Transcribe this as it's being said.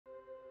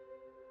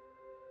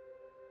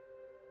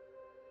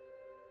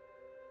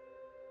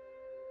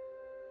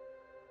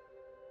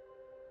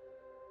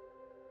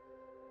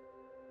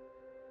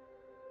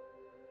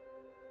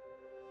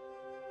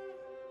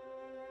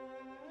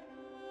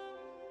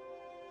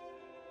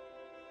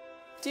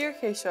Dear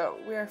Acacia,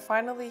 we are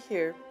finally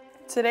here.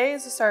 Today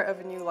is the start of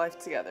a new life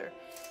together,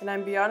 and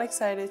I'm beyond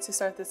excited to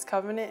start this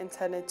covenant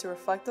intended to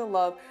reflect the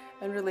love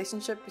and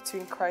relationship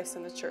between Christ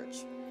and the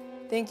church.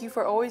 Thank you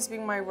for always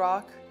being my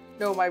rock,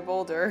 no, my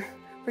boulder,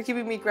 for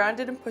keeping me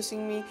grounded and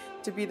pushing me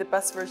to be the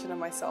best version of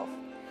myself.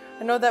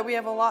 I know that we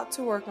have a lot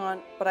to work on,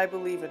 but I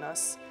believe in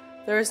us.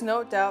 There is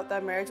no doubt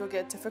that marriage will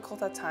get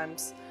difficult at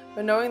times,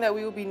 but knowing that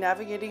we will be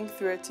navigating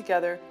through it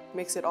together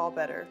makes it all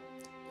better.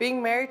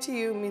 Being married to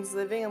you means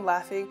living and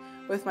laughing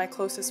with my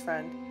closest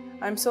friend.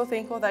 I'm so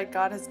thankful that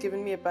God has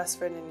given me a best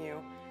friend in you.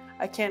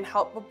 I can't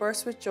help but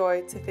burst with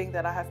joy to think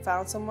that I have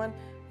found someone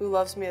who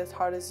loves me as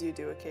hard as you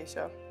do,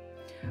 Acacia.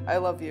 I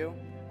love you.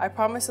 I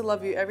promise to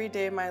love you every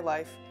day of my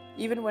life,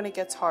 even when it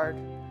gets hard.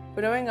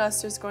 But knowing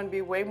us, there's going to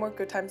be way more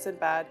good times than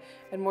bad,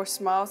 and more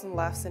smiles and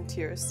laughs and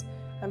tears.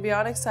 I'm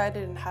beyond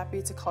excited and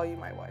happy to call you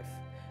my wife.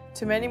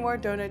 To many more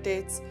donut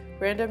dates,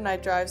 random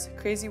night drives,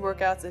 crazy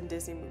workouts, and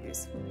Disney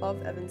movies.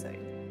 Love, Evan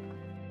Zhang.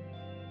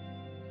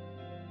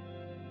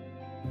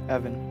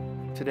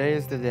 Evan, today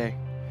is the day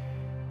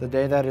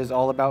that is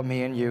all about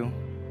me and you,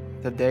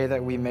 the day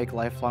that we make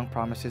lifelong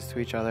promises to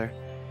each other,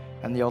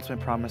 and the ultimate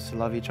promise to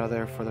love each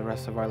other for the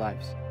rest of our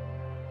lives.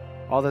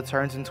 All the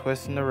turns and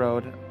twists in the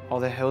road, all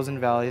the hills and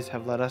valleys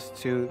have led us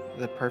to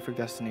the perfect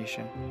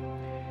destination.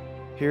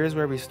 Here is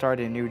where we start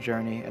a new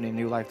journey and a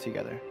new life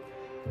together.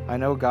 I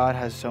know God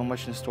has so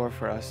much in store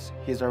for us.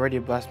 He has already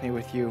blessed me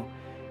with you,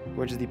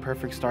 which is the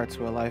perfect start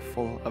to a life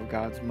full of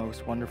God's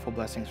most wonderful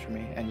blessings for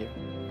me and you.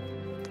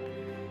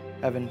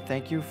 Evan,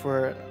 thank you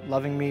for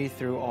loving me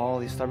through all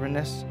the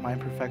stubbornness, my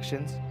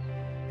imperfections,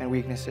 and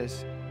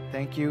weaknesses.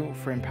 Thank you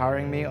for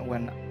empowering me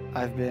when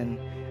I've been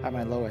at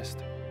my lowest.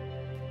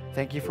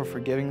 Thank you for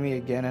forgiving me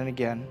again and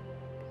again.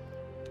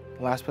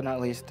 Last but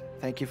not least,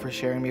 thank you for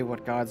sharing me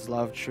what God's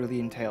love truly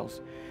entails.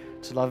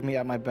 To love me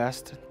at my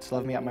best, to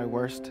love me at my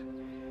worst,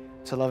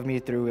 to love me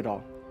through it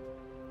all.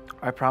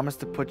 I promise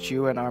to put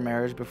you and our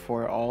marriage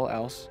before all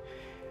else,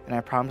 and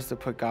I promise to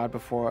put God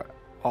before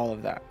all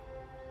of that.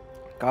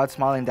 God's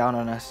smiling down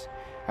on us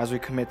as we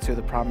commit to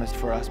the promise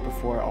for us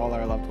before all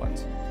our loved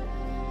ones.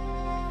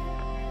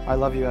 I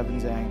love you,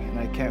 Evan Zhang, and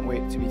I can't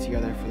wait to be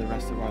together for the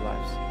rest of our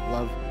lives.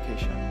 Love,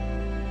 Acacia.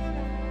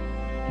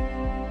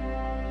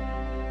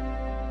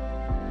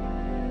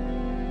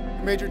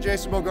 Major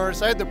Jason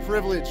Bogaris, I had the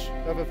privilege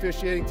of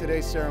officiating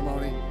today's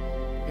ceremony,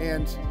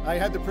 and I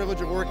had the privilege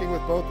of working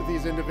with both of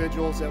these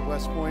individuals at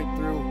West Point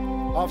through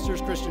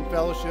Officers Christian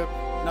Fellowship,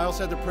 and I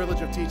also had the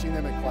privilege of teaching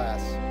them in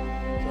class.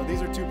 So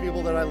these are two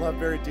people that I love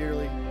very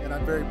dearly, and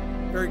I'm very,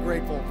 very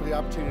grateful for the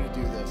opportunity to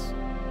do this.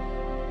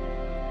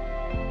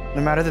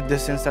 No matter the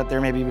distance that there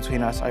may be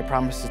between us, I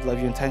promise to love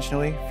you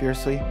intentionally,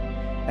 fiercely,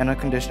 and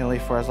unconditionally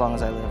for as long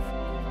as I live.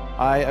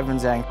 I, Evan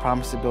Zhang,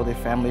 promise to build a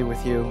family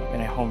with you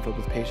in a home filled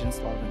with patience,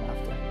 love, and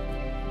laughter.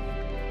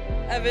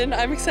 Evan,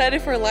 I'm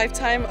excited for a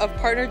lifetime of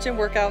partner gym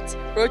workouts,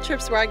 road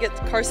trips where I get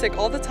car sick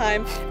all the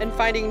time, and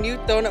finding new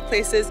donut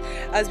places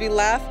as we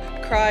laugh,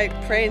 cry,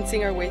 pray, and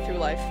sing our way through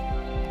life.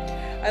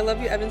 I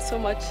love you, Evan, so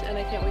much, and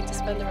I can't wait to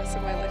spend the rest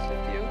of my life with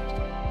you.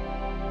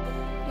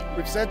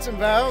 We've said some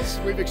vows,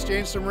 we've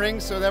exchanged some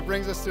rings, so that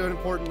brings us to an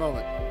important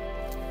moment.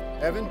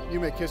 Evan, you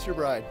may kiss your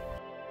bride.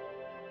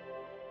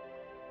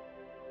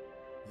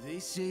 They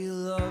say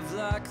love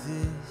like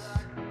this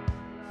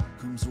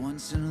comes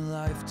once in a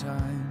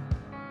lifetime.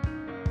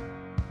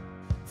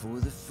 For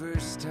the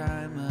first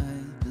time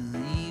I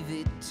believe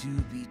it to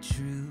be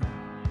true.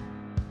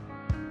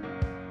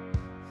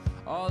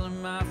 All of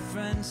my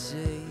friends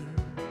say,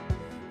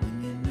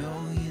 when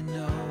you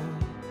know,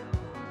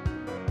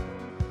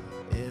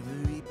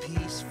 every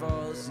piece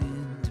falls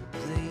into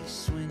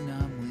place when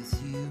I'm with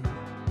you.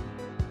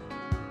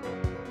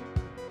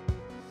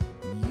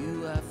 And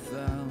you have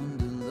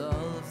found a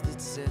love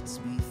that sets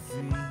me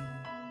free.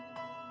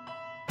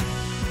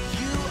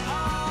 You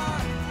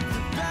are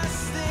the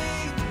best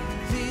thing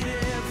that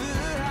ever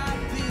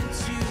happened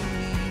to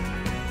me.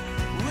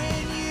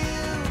 When you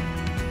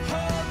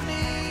hold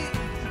me,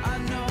 I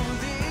know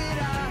that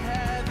I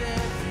have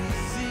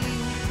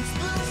everything. It's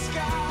blue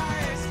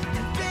skies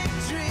and big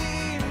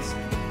dreams, a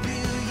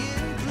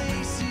billion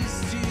places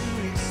to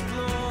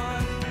explore.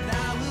 And I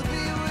will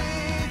be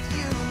with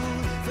you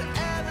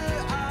forever.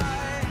 I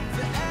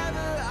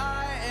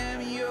am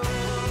yours.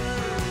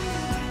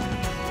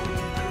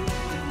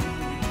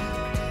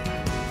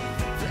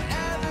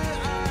 Forever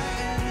I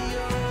am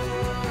yours.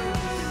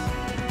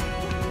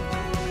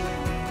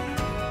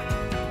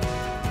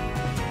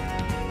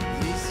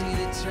 They say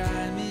the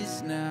time is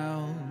now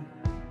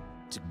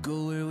to go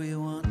where we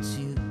want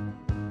to.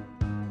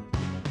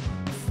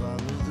 Follow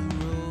the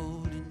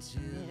road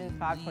until Ephesians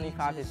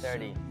 5:25 to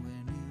 30.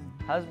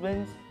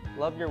 Husbands,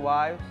 love your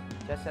wives,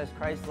 just as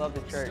Christ loved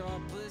the church,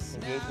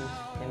 and gave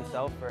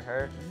himself for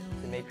her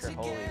to make her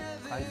holy,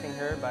 cleansing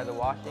her by the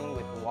washing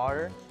with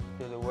water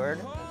through the word,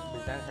 and to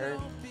present her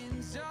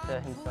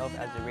to himself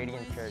as a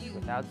radiant church,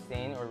 without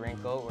stain or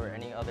wrinkle or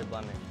any other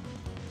blemish.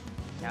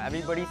 Now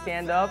everybody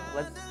stand up.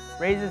 Let's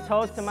raise a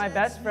toast to my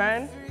best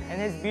friend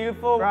and his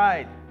beautiful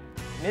bride,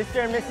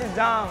 Mr. and Mrs.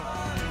 Dong.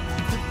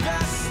 the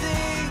best